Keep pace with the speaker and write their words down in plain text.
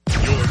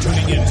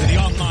tuning in to the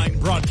online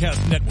broadcast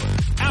network,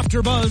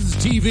 AfterBuzz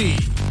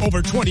TV.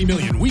 Over 20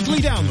 million weekly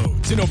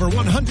downloads in over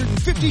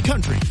 150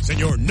 countries, and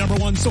your number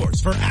one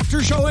source for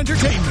after-show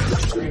entertainment.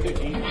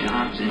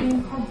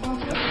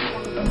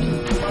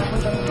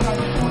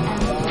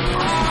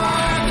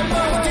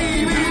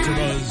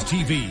 AfterBuzz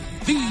TV,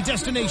 the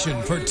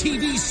destination for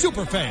TV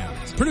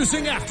superfans,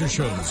 producing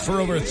aftershows for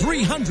over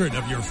 300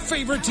 of your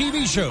favorite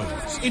TV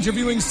shows,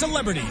 interviewing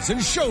celebrities and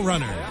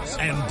showrunners,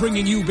 and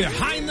bringing you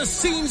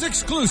behind-the-scenes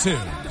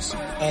exclusives.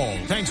 All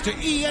thanks to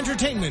E!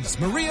 Entertainment's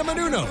Maria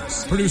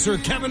Menounos, producer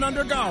Kevin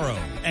Undergaro,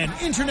 and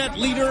internet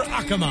leader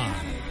Akamai.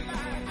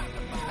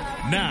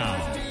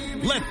 Now,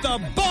 let the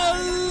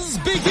buzz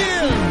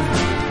begin!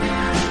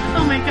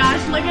 Oh my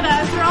gosh, look at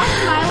us. We're all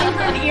smiling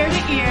from ear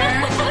to ear.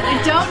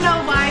 I don't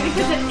know why,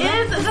 because it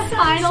is the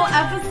final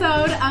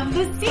episode of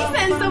the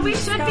season, so we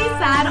should be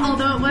sad,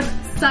 although it was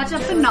such a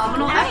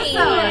phenomenal episode.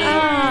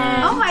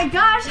 Oh my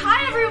gosh.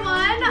 Hi,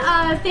 everyone.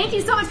 Thank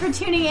you so much for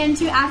tuning in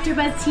to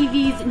AfterBuzz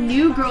TV's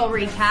New Girl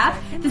Recap.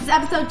 This is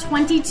episode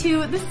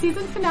 22, the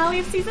season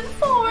finale of season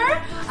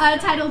 4,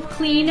 titled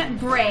Clean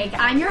Break.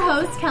 I'm your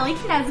host, Kelly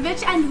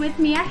Knezovich, and with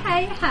me I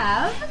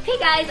have... Hey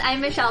guys,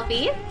 I'm Michelle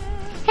B.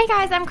 Hey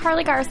guys, I'm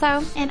Carly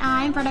Garso. And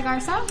I'm Brenda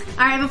Garso.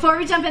 Alright, before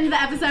we jump into the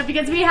episode,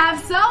 because we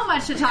have so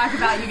much to talk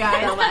about, you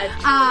guys. So much.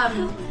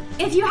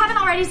 If you haven't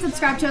already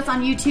subscribed to us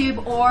on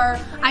YouTube or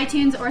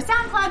iTunes or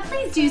SoundCloud,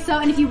 please do so.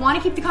 And if you want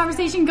to keep the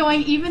conversation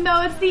going, even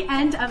though it's the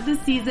end of the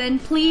season,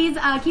 please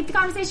keep the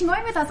conversation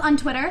going with us on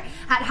Twitter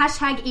at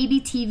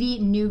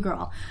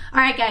 #ABTVNewGirl.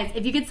 Alright guys,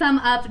 if you could sum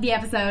up the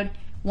episode...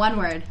 one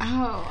word.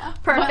 Oh.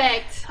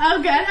 Perfect. What?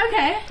 Oh, good.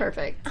 Okay.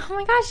 Perfect. Oh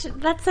my gosh,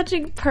 that's such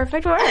a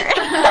perfect word.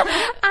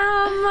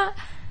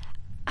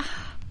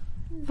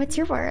 What's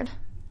your word?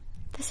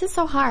 This is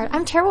so hard.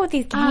 I'm terrible with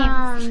these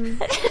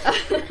games.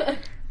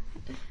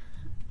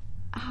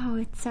 Oh,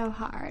 it's so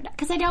hard.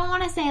 Because I don't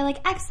want to say, like,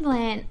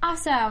 excellent,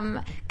 awesome.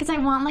 Because I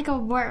want, like, a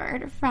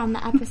word from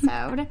the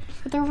episode.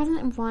 But there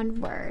wasn't one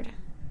word.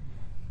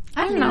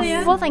 I don't know.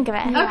 We'll think of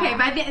it. Okay,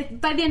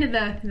 by the end of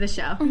the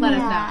show, let us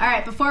know. All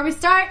right, before we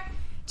start,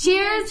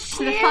 cheers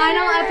to the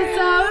final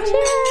episode. Cheers.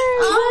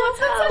 Oh, it's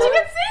been such a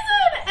good season.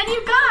 And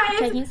you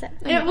guys,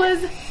 it was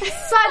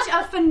such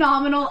a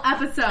phenomenal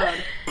episode.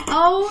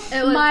 Oh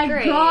my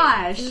great.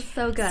 gosh. It was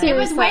so good. It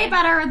was way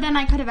better than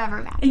I could have ever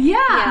imagined.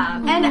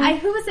 Yeah. And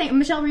who was saying,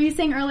 Michelle, were you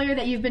saying earlier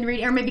that you've been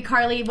reading, or maybe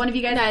Carly, one of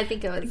you guys? No, I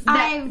think it was.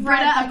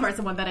 Britta, of course,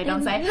 the one that I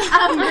don't say.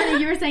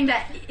 You were saying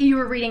that you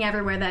were reading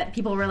everywhere that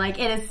people were like,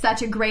 it is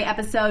such a great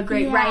episode,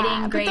 great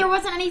writing, great. But there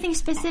wasn't anything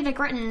specific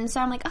written, so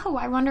I'm like, oh,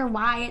 I wonder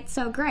why it's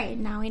so great.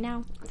 Now we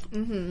know.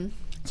 Mm-hmm.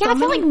 Yeah, I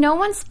feel like no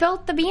one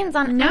spilled the beans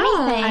on anything.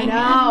 I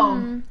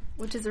know.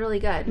 Which is really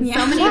good. Yeah.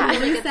 So many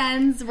loose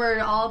ends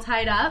were all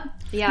tied up.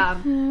 Yeah.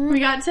 We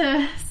got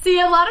to see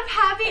a lot of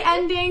happy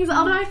endings,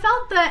 although I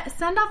felt the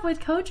send-off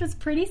with Coach was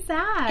pretty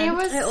sad. It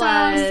was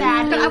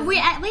sad. But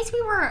at least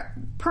we were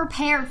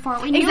prepared for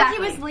it. We knew he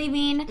was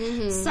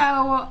leaving, so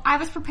I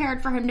was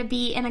prepared for him to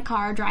be in a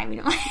car driving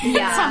away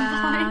at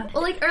some point.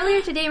 Well, like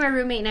earlier today, my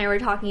roommate and I were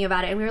talking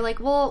about it, and we were like,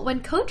 well,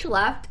 when Coach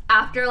left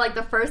after like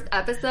the first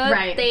episode,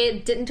 they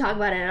didn't talk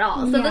about it at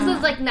all. So this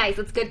is like nice.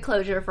 It's good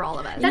closure for all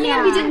of us. Then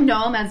we didn't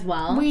know him as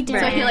well. We did.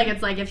 So I feel like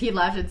it's like if he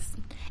left, it's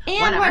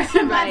and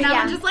whatever. But now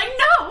I'm just like,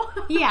 no!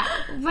 Yeah.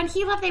 When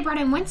he left, they brought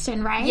in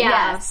Winston, right?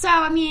 Yeah. So,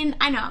 I mean,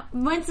 I know.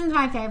 Winston's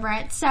my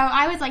favorite. So,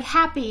 I was, like,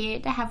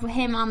 happy to have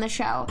him on the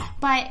show.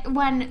 But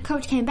when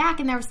Coach came back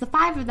and there was the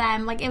 5 of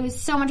them, like, it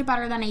was so much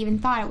better than I even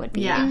thought it would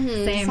be. Yeah.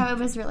 Same. So, it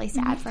was really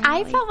sad for him.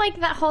 I felt like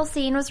that whole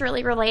scene was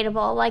really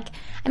relatable. Like,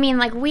 I mean,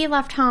 like, we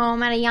left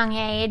home at a young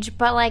age,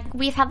 but, like,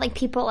 we've had, like,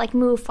 people, like,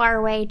 move far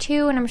away,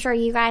 too, and I'm sure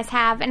you guys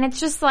have. And it's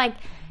just, like...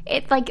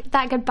 It's like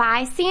that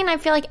goodbye scene, I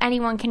feel like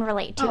anyone can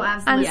relate to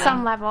on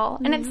some level.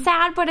 And it's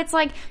sad, but it's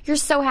like you're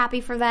so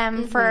happy for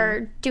them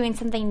for doing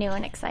something new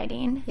and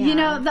exciting. Yeah. You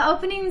know, the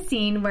opening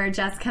scene where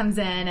Jess comes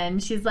in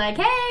and she's like,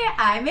 hey,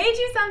 I made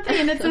you something.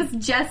 And it's this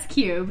Jess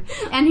cube.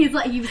 And he's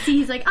like,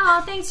 he's like,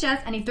 oh, thanks,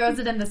 Jess. And he throws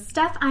it in the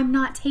stuff I'm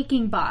not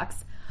taking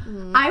box.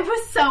 I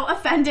was so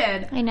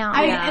offended. I know.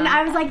 And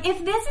I was like,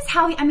 if this is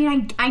how he,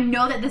 I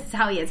know that this is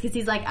how he is, because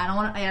he's like, I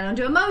don't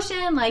do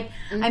emotion. Like,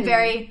 I'm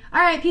very,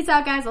 all right, peace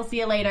out, guys. I'll see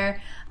you later.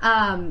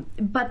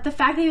 But the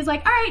fact that he was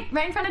like, all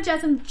right in front of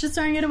Jess and just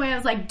throwing it away, I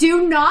was like,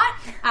 do not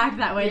act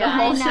that way the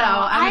whole show.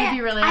 I'm going to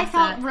be really upset.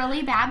 I felt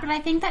really bad, but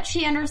I think that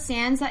she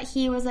understands that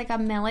he was like a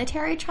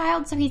military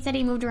child, so he said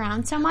he moved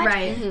around so much.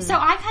 Right. So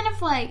I kind of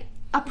like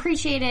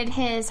appreciated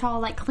his whole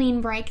like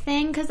clean break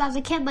thing, because as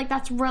a kid, like,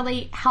 that's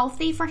really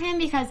healthy for him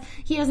because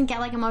he doesn't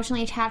get like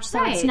emotionally attached,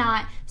 so it's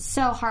not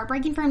so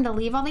heartbreaking for him to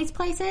leave all these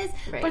places.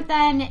 But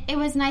then it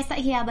was nice that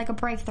he had like a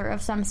breakthrough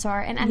of some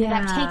sort and ended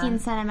up taking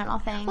sentimental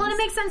things. Well, and it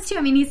makes sense too.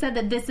 I mean, he said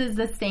that this is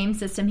the same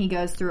system he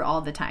goes through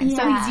all the time.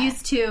 So he's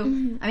used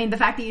to, I mean, the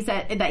fact that you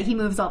said that he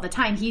moves all the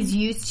time, he's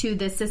used to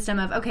this system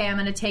of, okay, I'm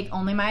going to take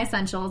only my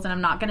essentials and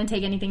I'm not going to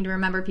take anything to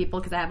remember people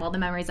because I have all the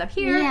memories up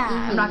here.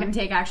 I'm not going to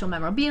take actual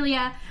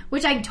memorabilia,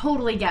 which I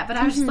totally get, but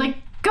I was just like,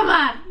 come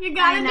on, you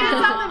gotta do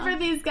something for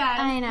these guys.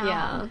 I know.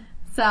 Yeah.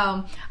 So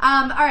So,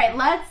 all right,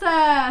 let's,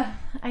 I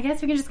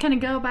guess we can just kind of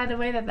go by the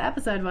way that the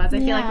episode was. I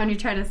feel like when you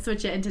try to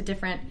switch it into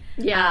different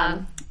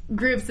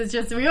groups, it's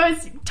just, we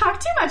always talk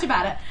too much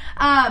about it.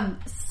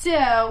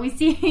 So we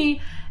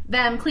see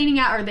them cleaning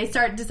out, or they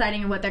start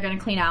deciding what they're going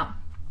to clean out.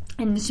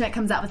 And Schmidt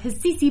comes out with his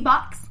CC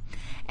box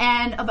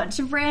and a bunch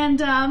of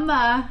random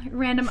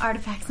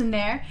artifacts in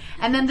there.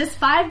 And then this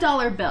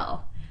 $5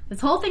 bill. This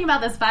whole thing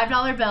about this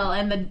 $5 bill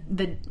and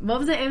the what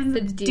was it? It was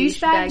the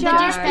douchebag jar. The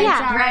douchebag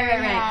jar. Right.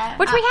 Yeah.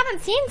 Which we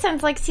haven't seen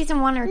since like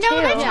season 1 or 2.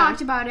 No, they've talked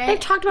about it. They've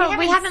talked about it.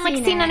 We haven't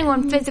like seen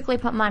anyone physically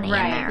put money in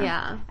there.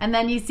 Yeah. And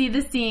then you see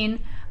the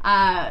scene,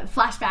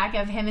 flashback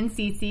of him and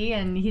Cece,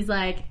 and he's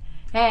like,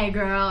 hey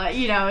girl,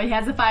 you know, he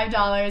has the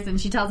 $5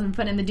 and she tells him to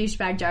put it in the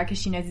douchebag jar because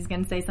she knows he's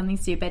going to say something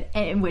stupid,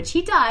 in which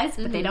he does,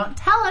 but they don't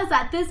tell us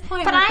at this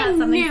point but what that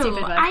something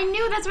stupid was. I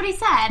knew that's what he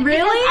said.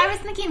 Really? Because I was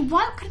thinking,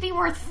 what could be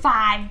worth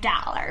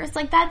 $5?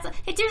 Like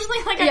it's usually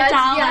like $1.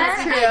 Yeah,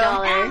 it's true.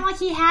 And I'm like,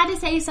 he had to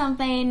say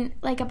something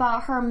like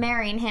about her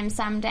marrying him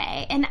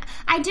someday. And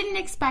I didn't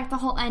expect the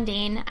whole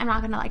ending. I'm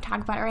not going to like talk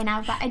about it right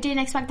now, but I didn't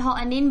expect the whole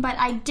ending, but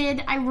I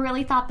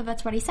really thought that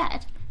that's what he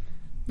said.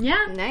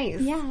 Yeah.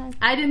 Nice. Yeah.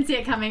 I didn't see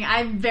it coming.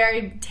 I'm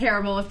very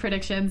terrible with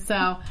predictions,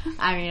 so,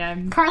 I mean,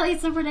 I'm...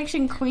 Carly's the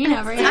prediction queen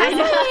over here. It's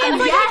like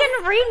I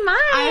can read mine.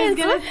 I was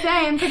going to say,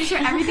 I'm pretty sure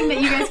everything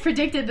that you guys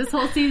predicted this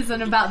whole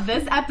season about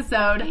this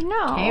episode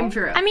came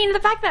true. I mean,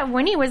 the fact that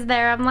Winnie was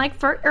there, I'm like,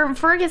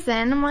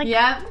 Ferguson, I'm like...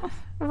 Yep.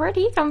 Where'd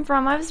he come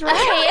from? I was right.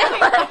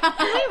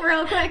 Can we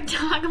real quick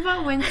talk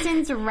about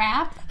Winston's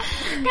rap?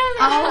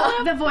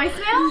 Oh, the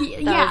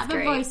voicemail? Yeah, the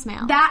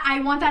voicemail. That, I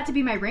want that to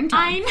be my ringtone.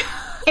 I know.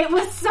 It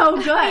was so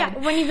good. Yeah,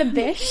 Winnie the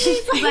Bish.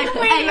 He's like,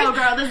 hey, yo,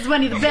 girl, this is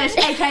Winnie the Bish,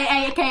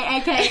 a.k.a.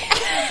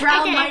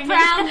 Brown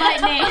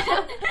Lightning.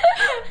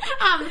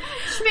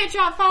 Schmidt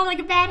dropped fall like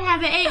a bad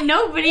habit. Ain't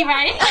nobody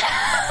ready.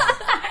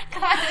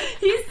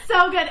 He's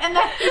so good. And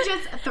then he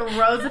just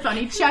throws the phone.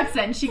 He chucks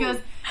it, and she goes,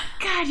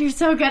 God, you're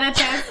so good at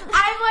this.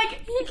 I'm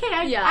like, if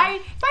I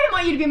didn't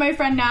want you to be my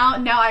friend now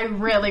I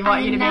really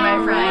want you to be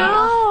my friend.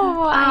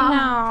 I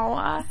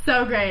know.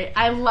 So great.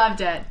 I loved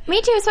it.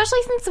 Me too,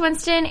 especially since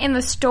Winston in the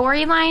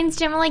storylines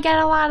didn't really get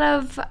a lot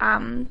of, I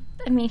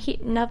mean,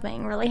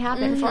 nothing really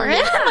happened for him.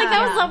 Like,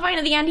 that was so funny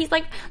at the end. He's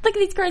like, look at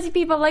these crazy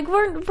people. Like,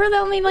 we're the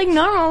only, like,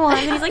 normal ones.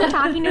 And he's, like,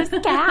 talking to his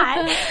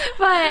cat.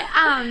 But,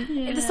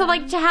 so,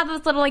 like, to have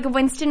those little, like,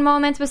 Winston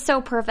moments was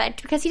so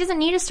perfect. Because he doesn't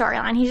need a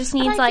storyline. He just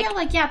needs, I feel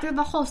like, through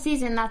the whole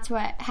season, that's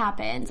what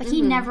happens. Like,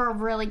 he never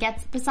really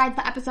gets, besides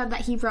the episode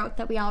that he wrote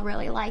that we all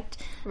really liked,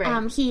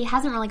 he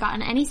hasn't really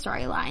gotten any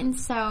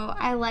storylines. So,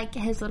 I like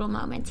his little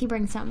moments. He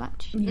brings so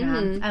much.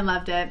 Yeah, I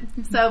loved it.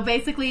 So,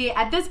 basically,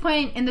 at this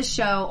point in the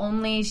show,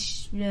 only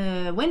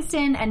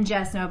Winston and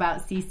Jess know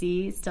about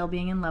Cece still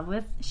being in love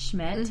with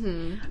Schmidt.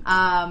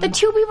 The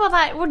two people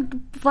that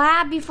would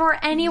blab before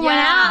anyone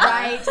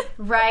else.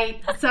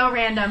 Right. So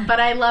random. But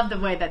I love the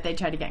way that they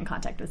tried to get in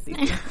contact with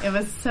Cece. It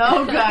was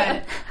so good.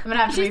 I'm going to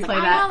have to replay that.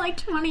 I got like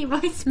 20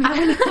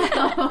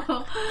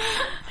 voicemails.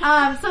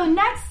 So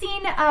next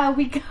scene,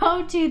 we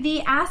go to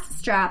the ass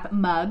strap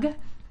mug,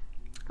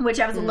 which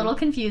I was a little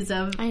confused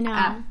of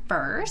at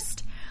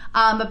first.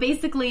 But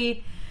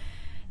basically,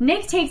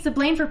 Nick takes the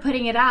blame for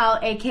putting it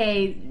out,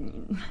 aka,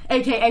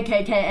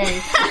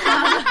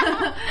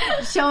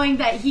 showing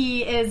that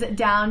he is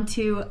down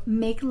to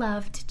make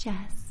love to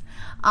Jess.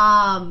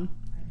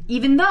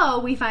 Even though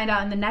we find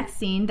out in the next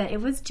scene that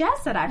it was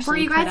Jess that actually Were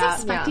you guys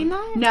expecting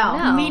that?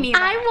 No. Me neither.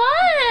 I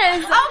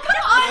was. Oh,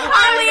 come on,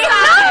 Carly!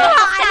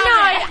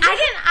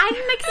 I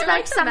didn't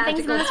expect some things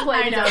in this episode.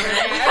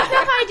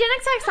 I didn't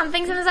expect some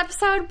things in this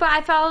episode, but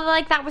I felt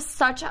like that was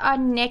such a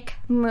Nick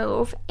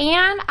move.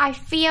 And I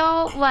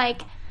feel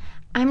like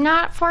I'm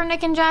not for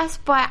Nick and Jess,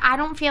 but I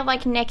don't feel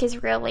like Nick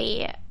is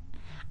really...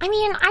 I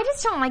mean, I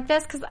just don't like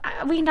this because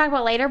we can talk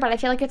about it later, but I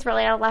feel like it's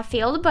really out of left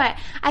field. But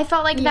I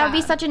felt like that would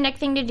be such a Nick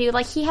thing to do.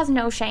 Like, he has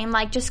no shame.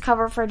 Like, just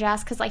cover for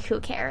Jess because, like,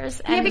 who cares?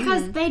 And,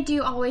 because they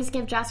do always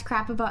give Jess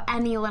crap about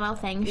any little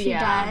thing she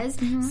does.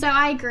 So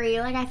I agree.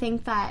 Like, I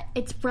think that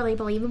it's really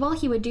believable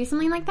he would do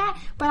something like that.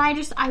 But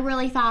I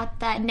really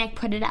thought that Nick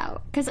put it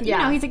out because, you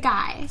know, he's a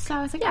guy. So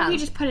I was like, he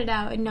just put it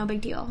out and no big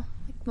deal.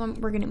 Well,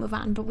 we're going to move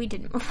on, but we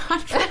didn't move on.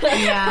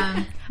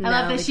 I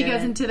love that she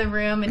goes into the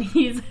room and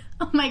he's,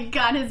 oh my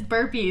God, his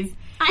burpees.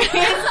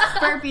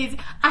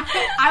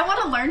 I want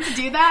to learn to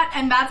do that,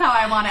 and that's how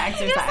I want to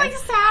exercise. He just, like,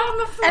 sat on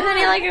the floor. And then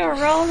he, like,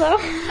 rolls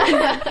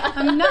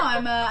over. No,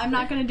 I'm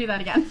not going to do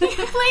that again. Please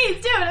do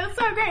it. It was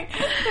so great.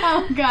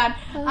 Oh, God.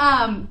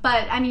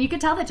 But, I mean, you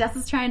could tell that Jess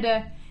was trying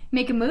to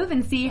make a move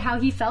and see how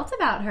he felt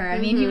about her. I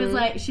mean, he was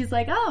like, she's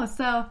like, oh,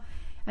 so,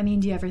 I mean,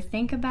 do you ever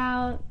think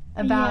about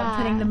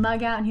putting the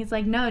mug out? And he's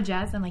like, no,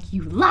 Jess. I'm like,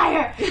 you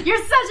liar! You're such a liar!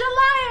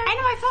 I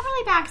know, I felt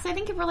really bad because I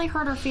think it really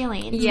hurt her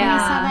feelings when he said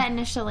that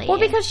initially. Well,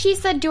 because she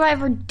said, do I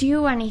ever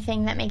do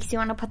anything that makes you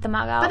want to put the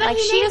mug out? But like,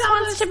 she just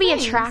wants to be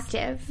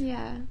attractive.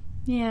 Yeah,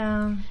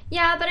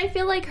 but I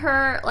feel like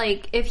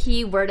if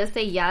he were to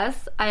say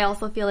yes, I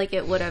also feel like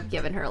it would have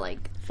given her,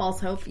 like, false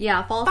hope.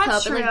 Yeah, false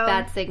hope and, like,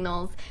 bad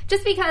signals.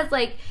 Just because,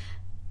 like,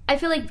 I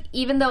feel like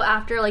even though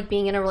after, like,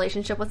 being in a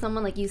relationship with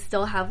someone, like, you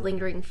still have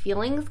lingering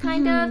feelings,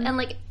 kind of. And,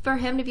 like, for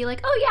him to be like,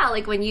 oh, yeah,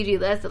 like, when you do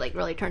this, it, like,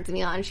 really turns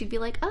me on. She'd be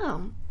like,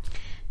 oh.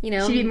 You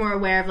know? She'd be more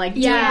aware of, like,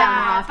 doing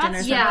that more often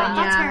or something. Yeah,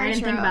 that's very I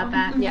didn't think about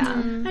that.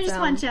 Yeah. I just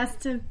want Jess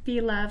to be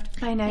loved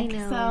by Nick. So,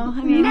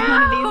 I mean,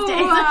 one of these days.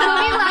 To be loved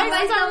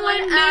by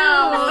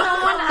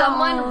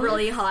someone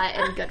really hot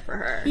and good for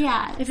her.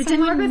 Yeah. If it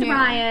didn't work with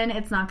Ryan,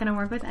 it's not going to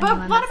work with anyone.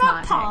 But what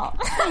about Paul?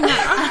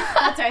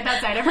 That's right.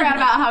 I forgot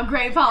about how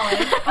great Paul is.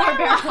 Or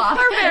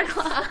Bear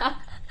Claw.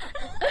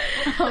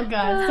 Oh,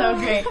 God. So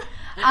great.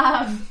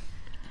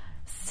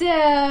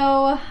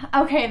 So,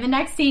 okay, the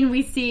next scene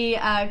we see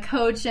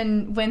Coach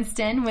and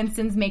Winston.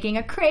 Winston's making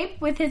a crepe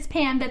with his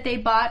pan that they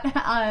bought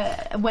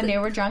when they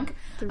were drunk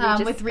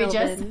with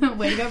Regis.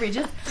 Way to go,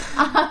 Regis.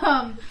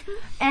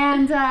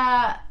 And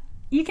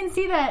you can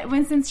see that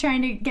Winston's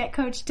trying to get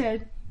Coach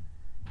to,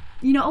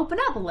 open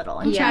up a little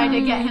and trying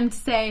to get him to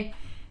say,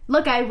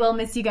 look, I will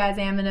miss you guys.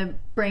 I am going to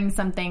bring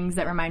some things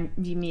that remind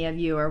me of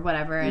you or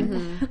whatever.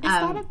 And is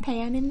that a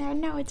pan in there?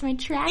 No, it's my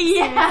tracksuit.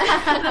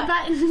 Yeah. The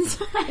buttons.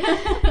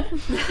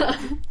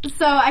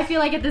 So I feel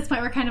like at this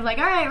point we're kind of like,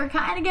 all right, we're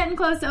kind of getting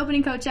close to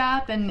opening Coach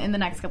up. And in the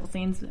next couple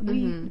scenes,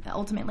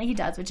 ultimately he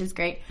does, which is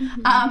great.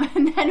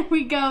 And then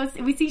we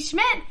see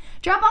Schmidt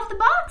drop off the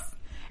box.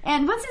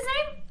 And what's his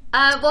name?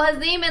 Well, his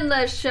name in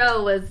the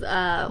show was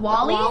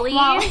Wally.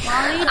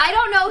 I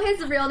don't know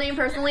his real name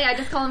personally. I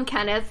just call him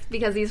Kenneth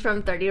because he's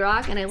from 30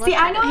 Rock, and I love. See,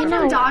 I know him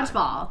from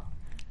Dodgeball.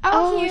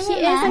 Oh, he is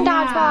in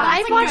Dodgeball.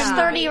 I've watched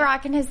 30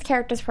 Rock, and his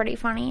character's pretty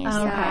funny. Okay,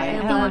 I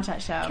haven't watched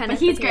that show, Kenneth, but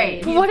he's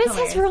great. What is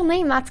his real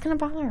name? That's gonna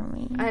bother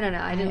me. I don't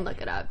know. I didn't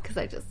look it up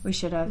because we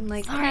should have.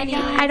 Like,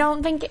 I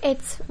don't think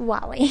it's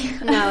Wally.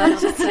 No, I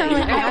don't think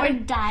I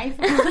would die.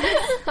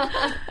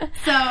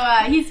 So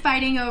he's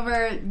fighting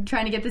over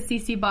trying to get the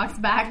CC box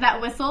back. That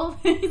whistle.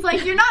 He's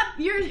like, you're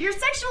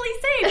sexually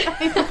safe.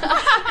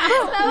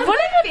 That was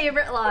my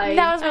favorite line.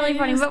 That was really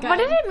funny. But what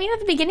did it mean at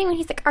the beginning when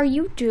he's like, "Are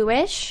you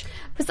Jewish"?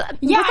 Was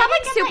that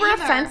like super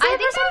offensive? I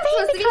think or something?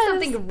 that was supposed to be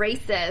something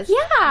racist.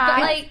 Yeah,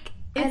 but like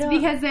it's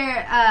because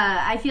they're.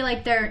 I feel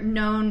like they're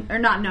known or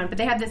not known, but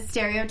they have this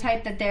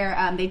stereotype that they're.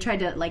 They try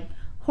to like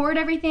hoard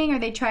everything, or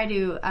they try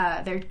to.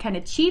 They're kind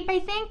of cheap. I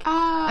think.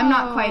 I'm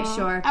not quite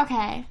sure.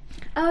 Okay.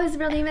 Oh, his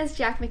real name is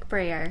Jack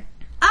McBrayer.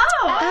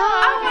 Okay.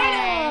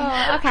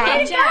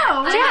 Jack.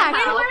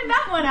 I learned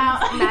that one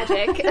out.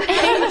 Magic.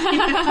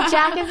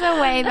 Jack is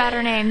a way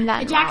better name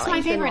than Jack's Wally.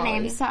 my favorite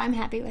name, so I'm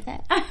happy with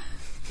it.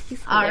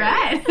 All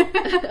right.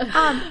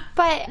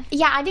 But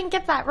yeah, I didn't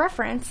get that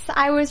reference.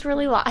 I was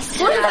really lost.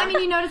 Well, I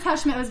mean, you notice how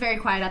Schmidt was very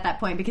quiet at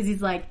that point because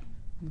he's like,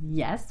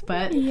 yes,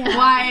 but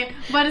why?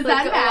 What does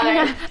that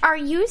matter? Are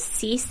you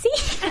Cece? He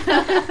should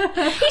have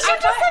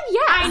just said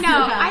yes. I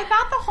know. I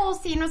thought the whole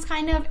scene was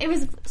it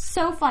was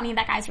so funny.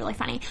 That guy's really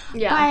funny.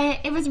 Yeah. But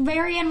it was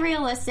very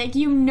unrealistic.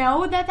 You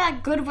know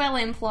that Goodwill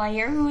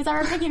employer who was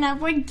ever picking up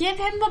would give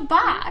him the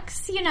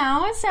box,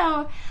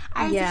 So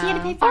he had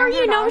to pay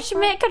 $500. Or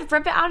Schmidt could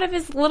rip it out of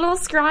his little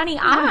scrawny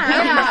arm.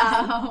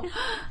 Yeah.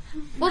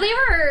 Well, they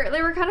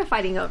were kind of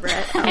fighting over it.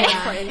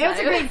 It was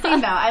a great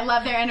scene, though. I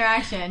love their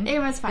interaction. It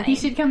was funny. He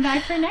should come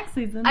back for next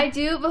season. I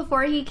do.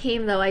 Before he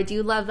came, though, I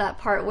do love that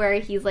part where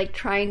he's like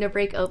trying to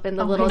break open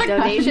the little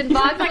donation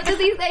box. What does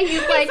he say?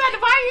 He's like, said,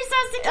 "Why are you so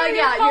secure?"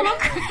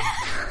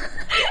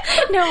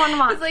 No one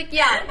wants. He's like,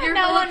 "Yeah, you're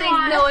full of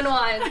things no one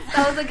wants."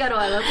 That was a good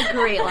one. That's a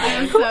great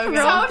line. So good.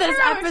 Wrote this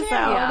episode.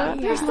 Yeah.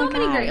 There's so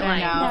many great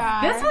lines.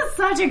 Yeah. This was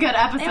such a good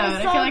episode.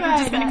 I feel like we're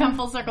just going to come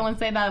full circle and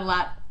say that a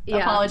lot. Yeah.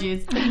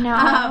 Apologies. No.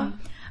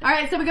 All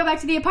right, so we go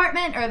back to the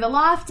apartment or the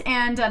loft,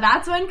 and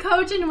that's when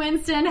Coach and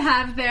Winston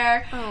have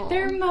their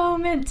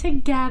moment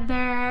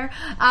together.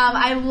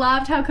 I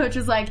loved how Coach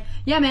was like,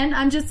 "Yeah, man,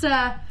 I'm just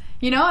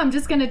I'm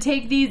just going to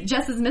take these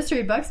Jess's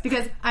mystery books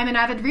because I'm an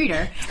avid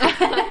reader."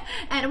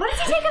 And what did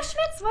he take of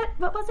Schmidt's?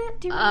 What was it?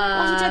 He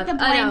took the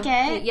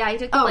blanket. Yeah, he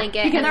took the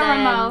blanket. Because and the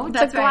remote.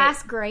 The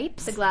glass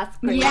grapes. The glass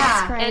grapes.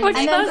 Yeah. And then for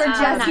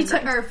Jess,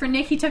 Jess, for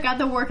Nick, he took out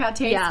the workout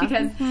tapes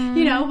because, when,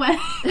 what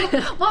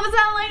was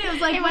that line? It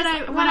was like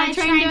when I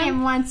trained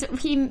him once,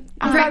 he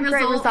great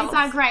results. He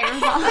saw great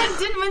results.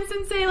 Didn't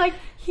Winston say, like,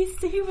 he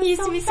was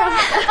so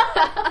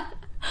fat?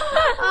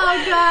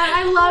 Oh God,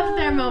 I loved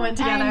their moment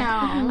together.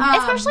 I know.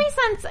 Especially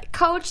since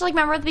Coach,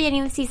 remember at the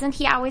beginning of the season,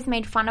 he always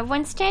made fun of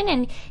Winston,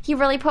 and he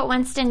really put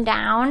Winston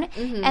down.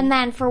 Mm-hmm. And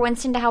then for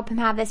Winston to help him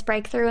have this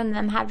breakthrough and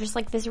them have just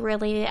this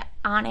really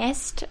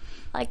honest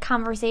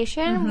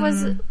conversation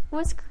was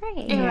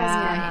great. It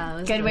was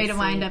great. Good way to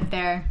wind up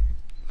their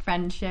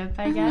friendship,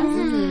 I guess.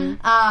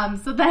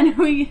 Mm-hmm. So then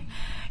we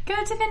go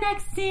to the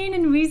next scene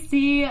and we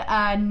see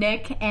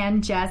Nick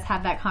and Jess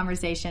have that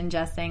conversation.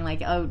 Jess saying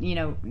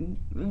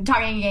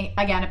talking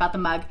again about the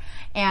mug,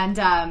 and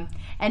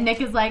Nick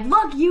is like,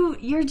 "Look,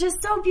 you're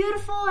just so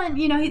beautiful," and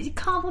he's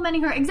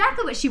complimenting her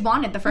exactly what she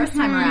wanted the first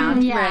time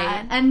around. Yeah.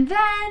 Right. And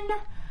then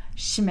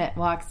Schmidt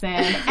walks in,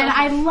 and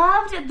I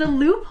loved the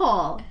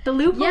loophole. The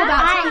loophole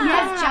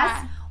about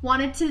Jess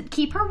wanted to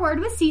keep her word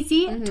with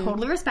Cece,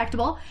 totally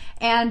respectable,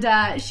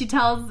 and she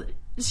tells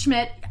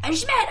Schmidt, I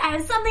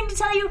have something to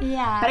tell you,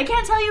 Yeah. but I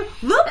can't tell you.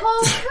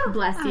 Loophole.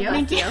 Bless you.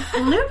 Thank you.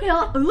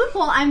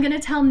 Loophole, I'm going to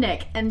tell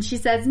Nick. And she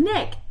says,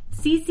 Nick,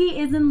 Cece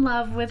is in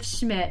love with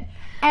Schmidt.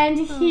 And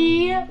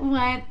he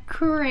went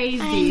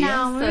crazy. I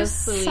know.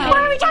 So sweet. What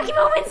are we talking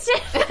about,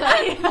 Winston?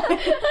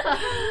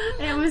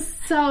 It was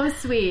so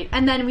sweet.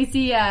 And then we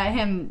see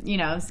him,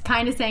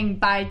 kind of saying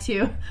bye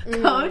to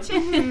Coach.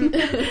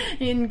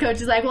 And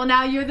Coach is like, well,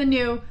 now you're the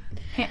new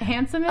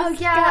handsomest Oh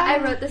yeah, guy.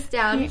 I wrote this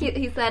down.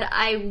 He said,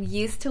 I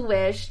used to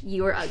wish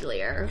you were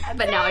uglier,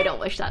 but now I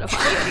don't wish that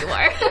upon you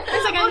anymore.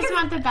 It's like, I just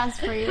want the best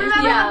for you.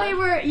 Remember how they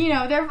were,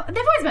 they've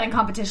always been in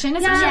competition,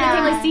 especially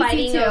They were with like CC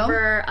fighting too.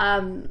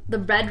 over the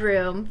red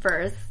room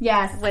first.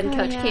 Yes. When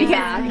Coach yeah. came Because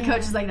back.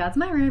 Coach is like, that's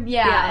my room.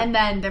 Yeah. And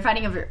then they're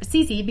fighting over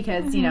Cece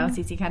because,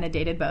 Cece kind of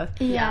dated both.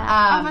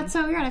 Yeah. Oh, that's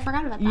so weird. I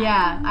forgot about that.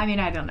 Yeah. I mean,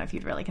 I don't know if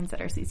you'd really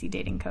consider Cece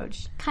dating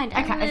Coach. Kind of.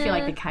 I feel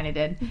like they kind of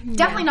did.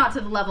 Definitely not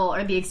to the level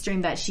or the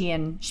extreme that she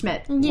and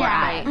Schmidt were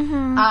at.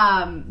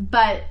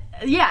 But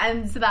yeah,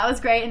 and so that was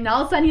great. And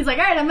all of a sudden he's like,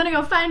 all right, I'm going to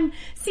go find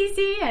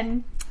Cece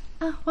and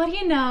what do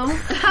you know?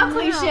 How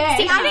cliche. See, I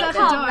She's didn't at the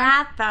call door.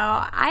 that though.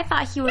 I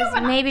thought he was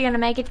maybe going to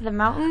make it to the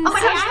mountains. Oh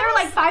my gosh, there were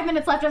like 5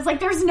 minutes left. I was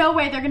like, there's no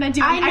way they're going to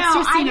do I an know,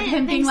 extra I scene of didn't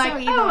him being think so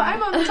like, either. oh,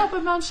 I'm on the top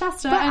of Mount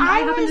Shasta But and I I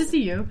happen to was-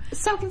 see you.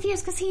 So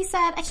confused because he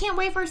said, I can't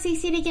wait for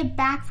Cece to get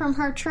back from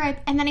her trip.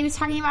 And then he was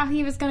talking about how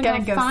he was going to Gonna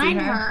go go see find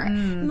her. her.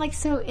 I'm like,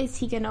 so is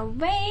he going to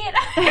wait?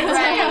 Right. Is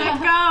he going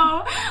to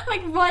go?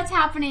 Like, what's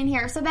happening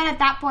here? So then at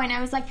that point, I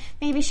was like,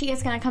 maybe she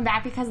is going to come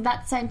back because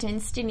that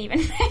sentence didn't even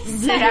make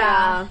sense.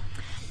 Yeah.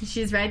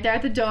 She's right there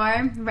at the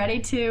door, ready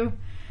to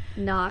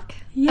Knock.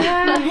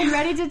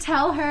 ready to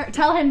tell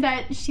him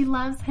that she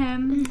loves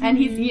him. And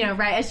he's,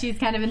 right as she's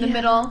kind of in the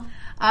middle,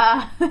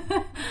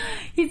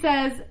 he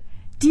says,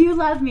 do you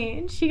love me?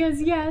 And she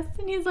goes, yes.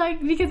 And he's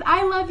like, because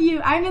I love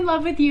you. I'm in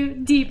love with you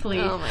deeply.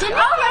 Oh my Didn't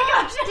God. it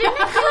gosh. Didn't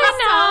it feel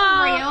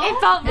so real? It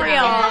felt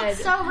real. It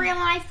felt so real, and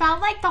I felt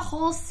like the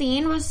whole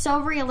scene was so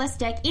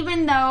realistic,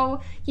 even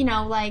though,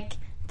 like,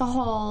 the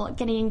whole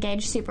getting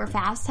engaged super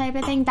fast type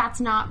of thing,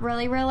 that's not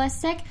really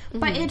realistic,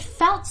 but it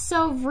felt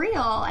so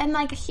real. And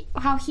like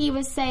how he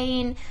was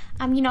saying,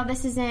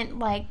 this isn't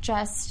like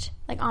just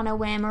like on a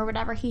whim or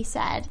whatever he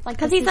said, like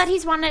Because he said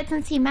he's wanted it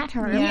since he met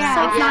her. Yeah.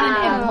 So it's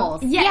not an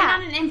impulse. yeah,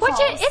 not an impulse.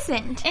 Which it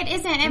isn't. It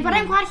isn't, but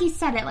I'm glad he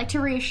said it, like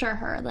to reassure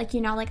her, like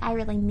like I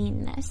really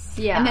mean this.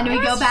 Yeah. And then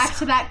we go back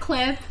to that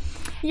clip.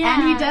 Yeah.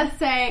 And he does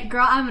say,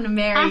 girl, I'm going to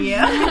marry you.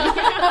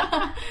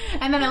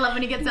 And then I love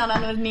when he gets down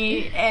on his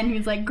knee and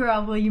he's like,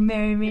 girl, will you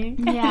marry me?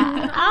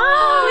 Yeah.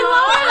 Oh, we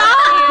love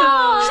it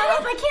all. Shut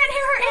up! I can't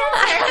hear her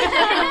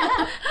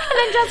answer. And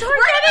then just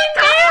we're getting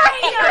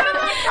married. Where did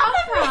that come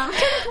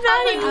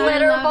from?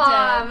 Glitter loved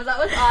bomb. That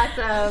was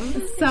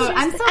awesome. So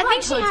I'm so I glad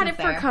think she Coach had was it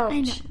for there.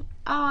 Coach.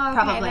 Oh, okay,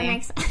 Probably. that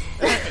makes sense.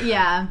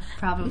 Yeah,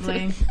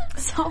 probably.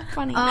 So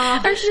funny.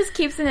 Or she just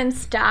keeps it in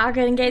stock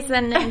in case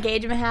an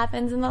engagement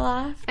happens in the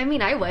loft. I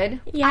mean, I would.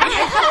 Yeah.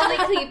 I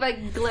totally keep a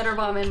glitter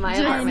bomb in my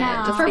apartment.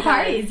 know. Just For because.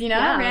 parties,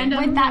 Yeah.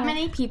 random. With that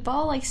many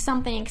people, like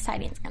something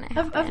exciting is gonna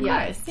happen. Of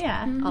course,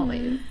 yeah.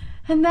 Always.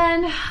 And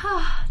then,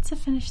 to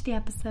finish the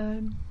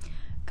episode,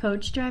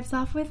 Coach drives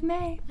off with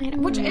May.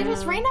 Which it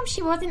was random.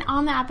 She wasn't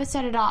on the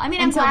episode at all. I mean,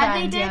 I'm Until glad the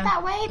they end, did yeah. it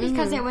that way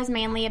because it was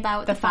mainly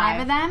about the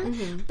five of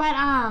them. But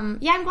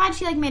yeah, I'm glad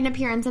she like made an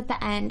appearance at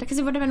the end because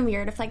it would have been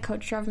weird if like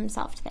Coach drove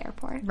himself to the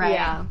airport. Right.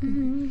 Yeah.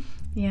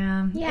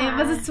 Yeah. Yeah.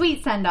 It was a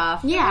sweet send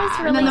off. Yeah, It's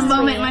And then the really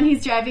moment sweet. when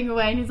he's driving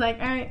away and he's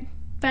like, all right,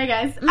 bye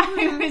guys.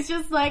 I was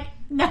just like,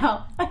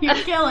 no, you're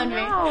killing me.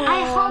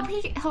 I hope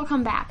he'll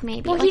come back.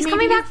 Maybe. Well, Like, he's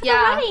coming maybe back for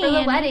Yeah, the for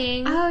wedding. the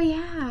wedding. Oh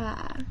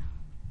yeah.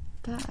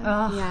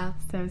 Oh, Yeah.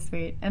 so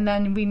sweet. And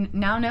then we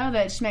now know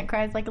that Schmidt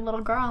cries like a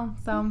little girl.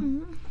 So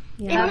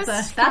Yeah. It was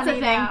that's a funny,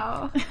 thing.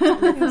 though.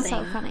 It was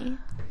so funny.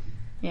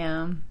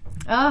 Yeah.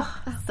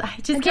 Oh, I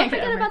just Don't can't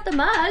forget get over about the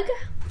mug.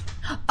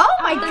 Oh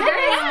my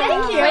goodness!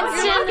 Thank you.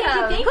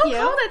 Winston, Who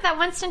called it that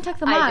Winston took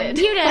the mug? I did.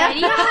 You did.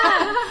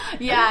 Yeah.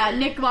 Yeah,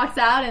 Nick walks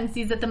out and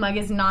sees that the mug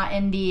is not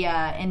in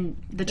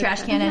the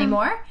trash can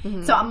anymore.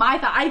 So my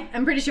thought,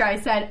 I'm pretty sure I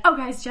said, "Oh,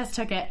 guys, Jess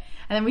took it."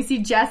 And then we see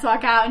Jess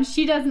walk out and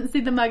she doesn't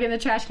see the mug in the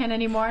trash can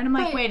anymore. And I'm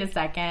like, wait a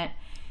second.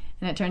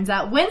 And it turns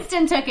out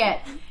Winston took it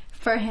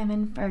for him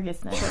and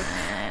Ferguson.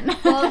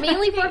 Well,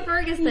 mainly for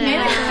Ferguson.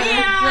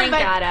 Yeah, Bring but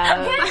that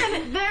up.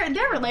 him and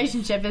their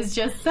relationship is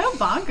just so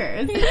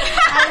bonkers.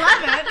 I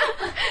love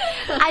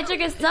it. I took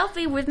a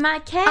selfie with my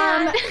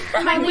cat.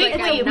 My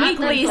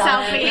weekly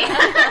selfie.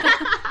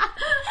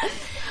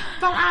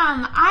 But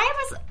I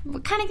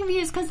was kind of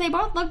confused because they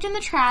both looked in the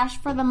trash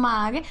for the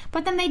mug,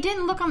 but then they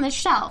didn't look on the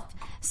shelf.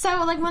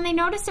 So, like, when they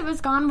noticed it was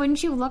gone,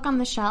 wouldn't you look on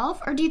the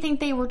shelf? Or do you think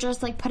they were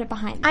just, like, put it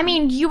behind them? I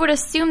mean, you would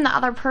assume the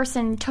other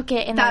person took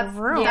it in their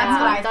room.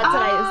 Yeah, that's what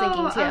I was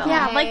thinking too. okay.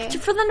 Yeah, like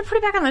for them to put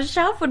it back on the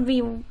shelf would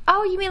be.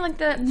 Oh, you mean like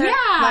the? Yeah. Like,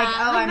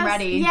 oh, I'm that's-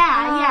 ready.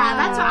 Yeah,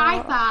 that's what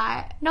I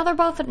thought. No, they're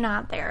both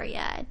not there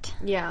yet.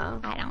 Yeah.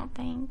 I don't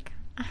think.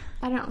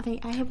 I don't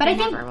think. I hope. But they I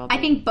think never will be. I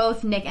think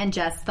both Nick and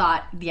Jess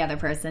thought the other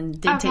person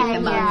did take the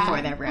mug for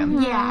their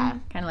room. Yeah.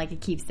 Kind of like a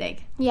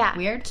keepsake. Yeah.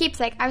 Weird?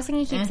 Keepsake. I was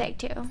thinking keepsake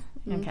too.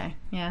 Okay.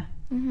 Yeah.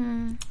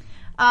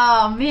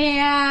 Oh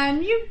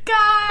man, you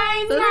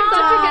guys! This is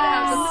such a good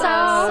episode.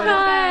 So good.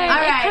 All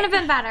It right. could have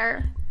been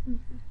better.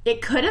 It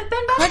could have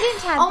been better.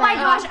 Couldn't have Oh my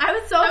been. gosh, I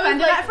was so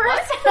offended at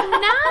first. No.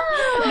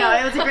 No,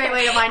 it was a great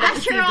way to wind up the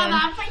After season. all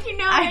that, but you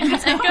know, I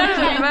just It could have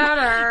been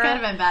better. Could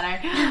have been better.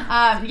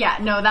 Yeah,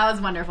 no, that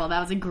was wonderful. That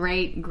was a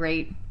great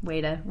way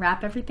to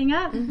wrap everything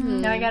up.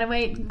 Now I gotta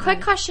wait.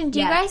 Quick question. Do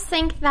you Yes. guys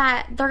think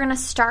that they're going to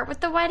start with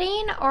the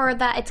wedding or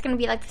that it's going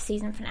to be like the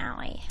season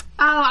finale?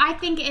 Oh, I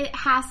think it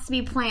has to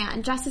be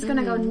planned. Jess is going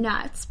to go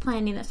nuts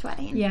planning this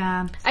wedding.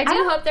 Yeah. I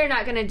do hope they're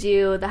not going to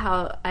do the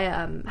how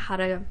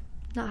to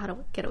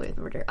get away with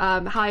murder.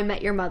 How I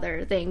Met Your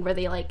Mother thing where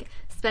they like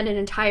spend an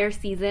entire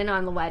season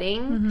on the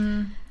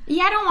wedding.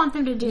 Yeah, I don't want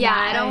them to do that. Yeah,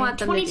 I don't want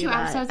them to 22 do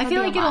that. episodes. I would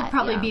feel be like a it'll lot.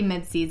 probably be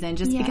mid-season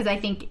just because I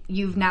think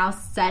you've now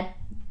set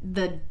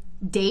the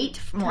date.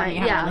 Well, you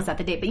haven't really set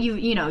the date, but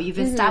you've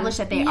established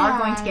that they are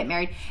going to get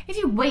married. If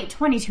you wait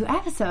 22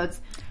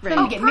 episodes for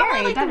them to get Probably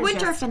married, like that the is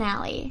winter just...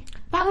 finale.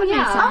 That would make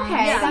sense.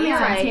 Okay, Yeah, that makes you're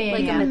sense. right. Yeah,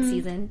 Like yeah. a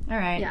mid-season. All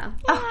right. Yeah.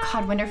 Oh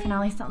God, winter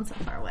finale sounds so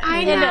far away.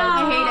 I know.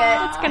 I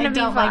hate it. It's gonna I be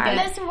don't fun. like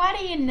it. This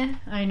wedding.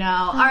 I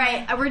know. All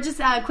right, we're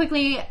just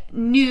quickly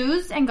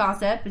news and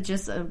gossip.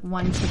 Just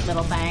one quick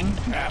little thing.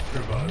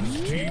 AfterBuzz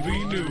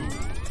TV News.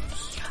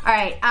 All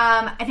right.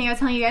 I think I was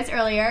telling you guys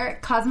earlier.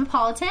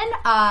 Cosmopolitan.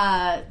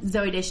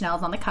 Zooey Deschanel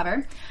is on the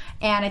cover,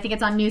 and I think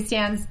it's on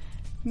newsstands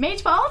May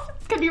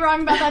 12th. Could be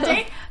wrong about that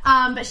date.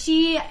 But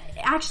she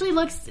actually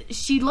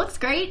looks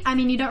great. I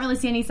mean, you don't really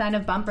see any sign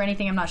of bump or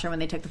anything. I'm not sure when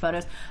they took the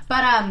photos,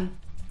 but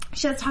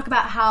she does talk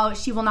about how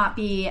she will not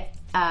be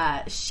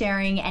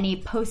sharing any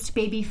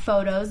post-baby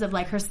photos of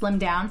like her slim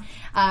down,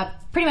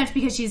 pretty much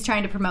because she's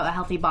trying to promote a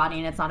healthy body,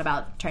 and it's not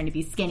about trying to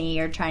be skinny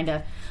or trying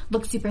to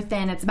look super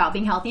thin. It's about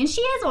being healthy, and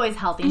she is always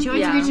healthy, and she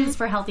always reaches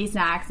for healthy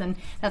snacks, and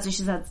that's what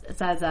she says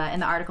in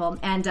the article.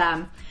 And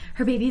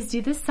her baby's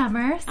due this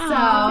summer, so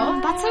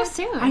That's so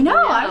soon. I know.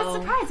 I was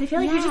surprised. I feel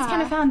like we just Yeah.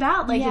 kind of found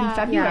out like in Yeah.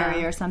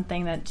 February or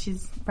something that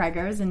she's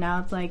preggers, and now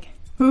it's like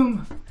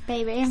boom,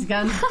 Baby.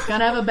 gonna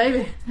have a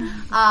baby.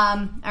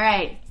 All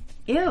right.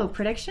 Ew,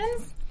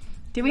 predictions?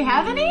 Do we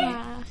have any?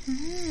 Yeah,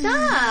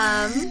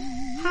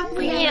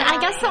 I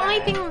guess the only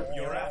thing,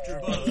 You're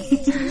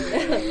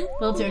AfterBuzz. A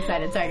little too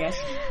excited. Sorry, guys.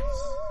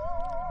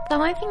 the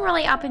only thing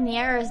really up in the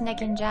air is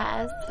Nick and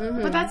Jess.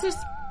 But let's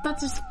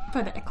just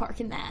put a cork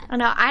in that. I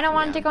know I don't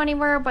want it to go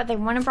anywhere, but they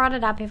wouldn't have brought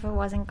it up if it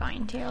wasn't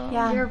going to.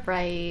 Yeah. You're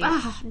right.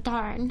 Oh,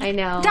 darn. I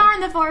know.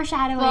 Darn the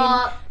foreshadowing.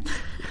 Well,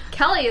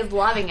 Kelly is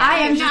loving it. I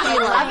am just She's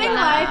loving it.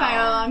 life. I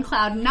am on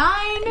cloud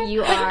 9.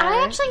 You are.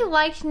 I actually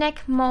liked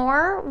Nick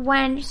more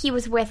when he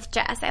was with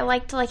Jess. I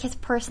liked like his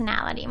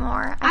personality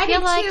more. I feel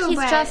did like too, he's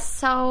but just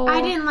so.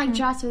 I didn't like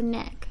Jess with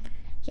Nick.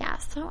 Yeah,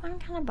 so I'm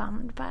kind of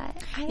bummed, but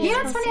I You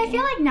know, it's funny. I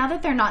feel like now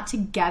that they're not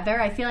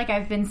together, I feel like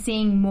I've been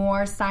seeing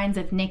more signs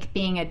of Nick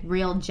being a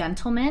real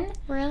gentleman.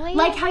 Really?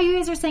 Like how you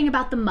guys are saying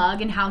about the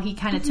mug and how he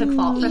kind of took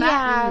fault for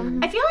that. Yeah.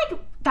 I feel like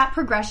that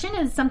progression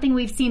is something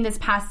we've seen this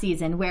past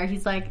season where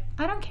he's like,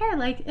 I don't care.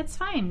 Like, it's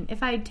fine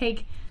if I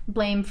take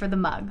blame for the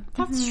mug.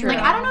 That's true. Like,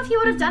 I don't know if he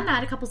would have done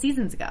that a couple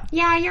seasons ago.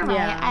 Yeah, you're right.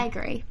 Yeah. I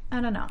agree.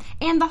 I don't know.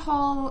 And the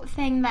whole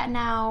thing that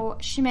now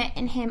Schmidt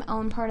and him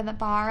own part of the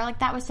bar, like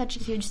that was such a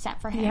huge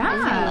step for him. Yeah. I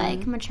feel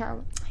like mature.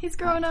 He's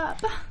grown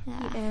up.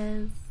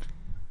 is.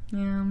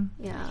 Yeah.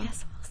 Yeah.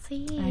 Yes, we'll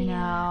see. I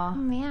know. Oh,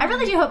 man. I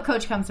really do hope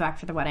Coach comes back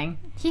for the wedding.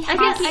 He I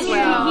think he will.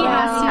 he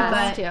has to, He has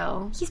but-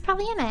 to. He's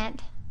probably in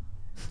it.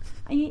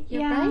 You're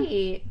yeah.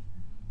 right.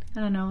 I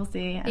don't know. We'll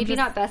see. I'm Maybe just-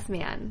 not best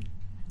man.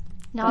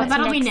 No, Well, it's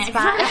that'll be Nick's Nick.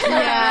 spot.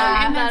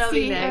 Yeah. and then that'll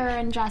be Caesar Nick.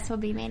 and Jess will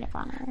be made of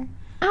honor.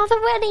 Oh,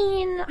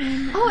 the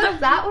wedding. Oh, if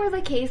that were the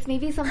case,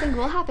 maybe something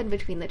will happen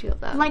between the two of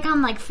them. Like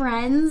on like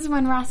Friends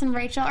when Ross and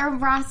Rachel or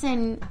Ross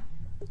and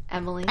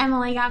Emily.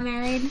 Emily got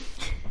married.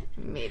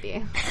 Maybe.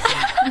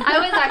 I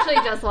was actually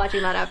just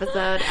watching that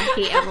episode. I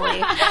hate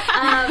Emily.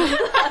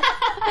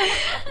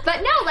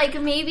 But no, like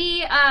maybe,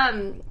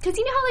 because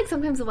you know how like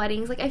sometimes the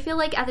weddings, like I feel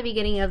like at the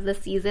beginning of the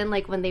season,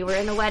 like when they were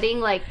in a wedding,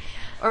 like,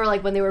 or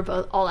like when they were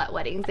both all at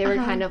weddings, they were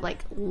kind of like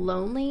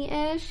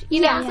lonely-ish,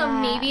 you know. So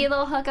maybe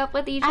they'll hook up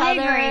with each I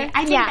other. agree.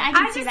 I think Yeah. I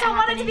can I see just that don't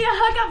want it to happening. be a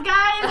hookup,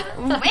 guys.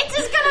 It's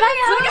just gonna be a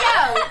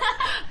hookup.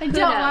 I don't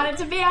knows? want it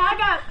to be a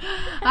hookup.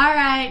 All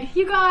right,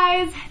 you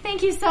guys,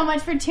 thank you so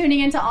much for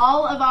tuning into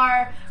all of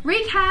our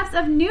recaps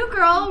of New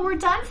Girl. We're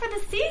done for the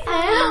season.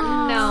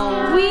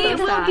 No, We so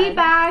will sad. be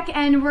back,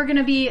 and we're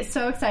gonna be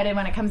so excited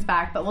when it comes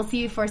back. But we'll see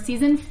you for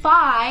season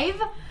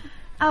 5.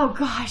 Oh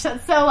gosh,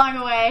 that's so long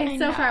away,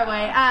 so far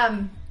away.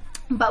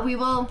 But we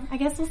will. I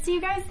guess we'll see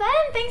you guys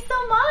then. Thanks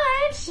so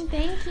much.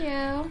 Thank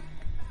you.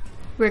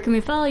 Where can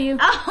we follow you?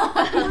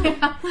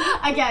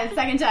 Again,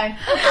 second time.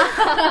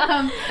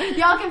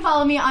 Y'all can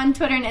follow me on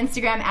Twitter and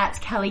Instagram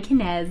at Kelly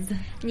Kinez.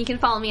 And you can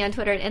follow me on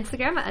Twitter and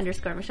Instagram at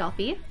 _Michelle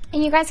Fee.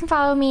 And you guys can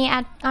follow me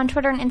on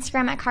Twitter and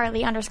Instagram at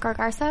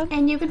Carly_Garso.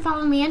 And you can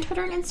follow me on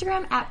Twitter and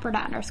Instagram at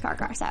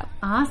Britta_Garso.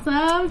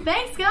 Awesome.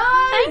 Thanks,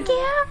 guys. Thank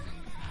you.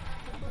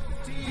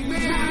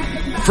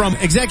 From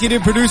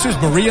executive producers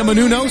Maria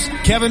Menounos,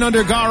 Kevin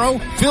Undergaro,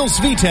 Phil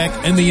Svitek,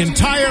 and the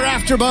entire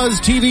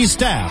AfterBuzz TV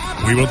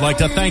staff, we would like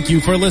to thank you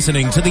for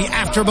listening to the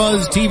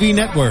AfterBuzz TV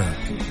network.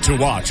 To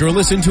watch or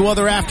listen to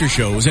other after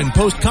shows and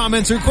post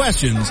comments or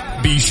questions,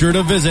 be sure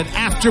to visit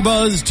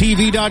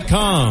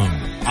AfterBuzzTV.com.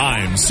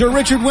 I'm Sir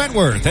Richard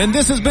Wentworth, and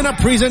this has been a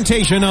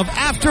presentation of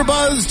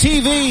AfterBuzz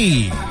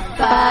TV.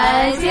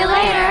 Buzz you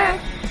later.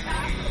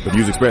 The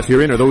views expressed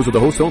herein are those of the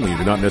hosts only and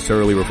do not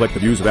necessarily reflect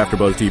the views of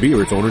AfterBuzz TV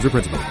or its owners or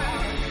principals.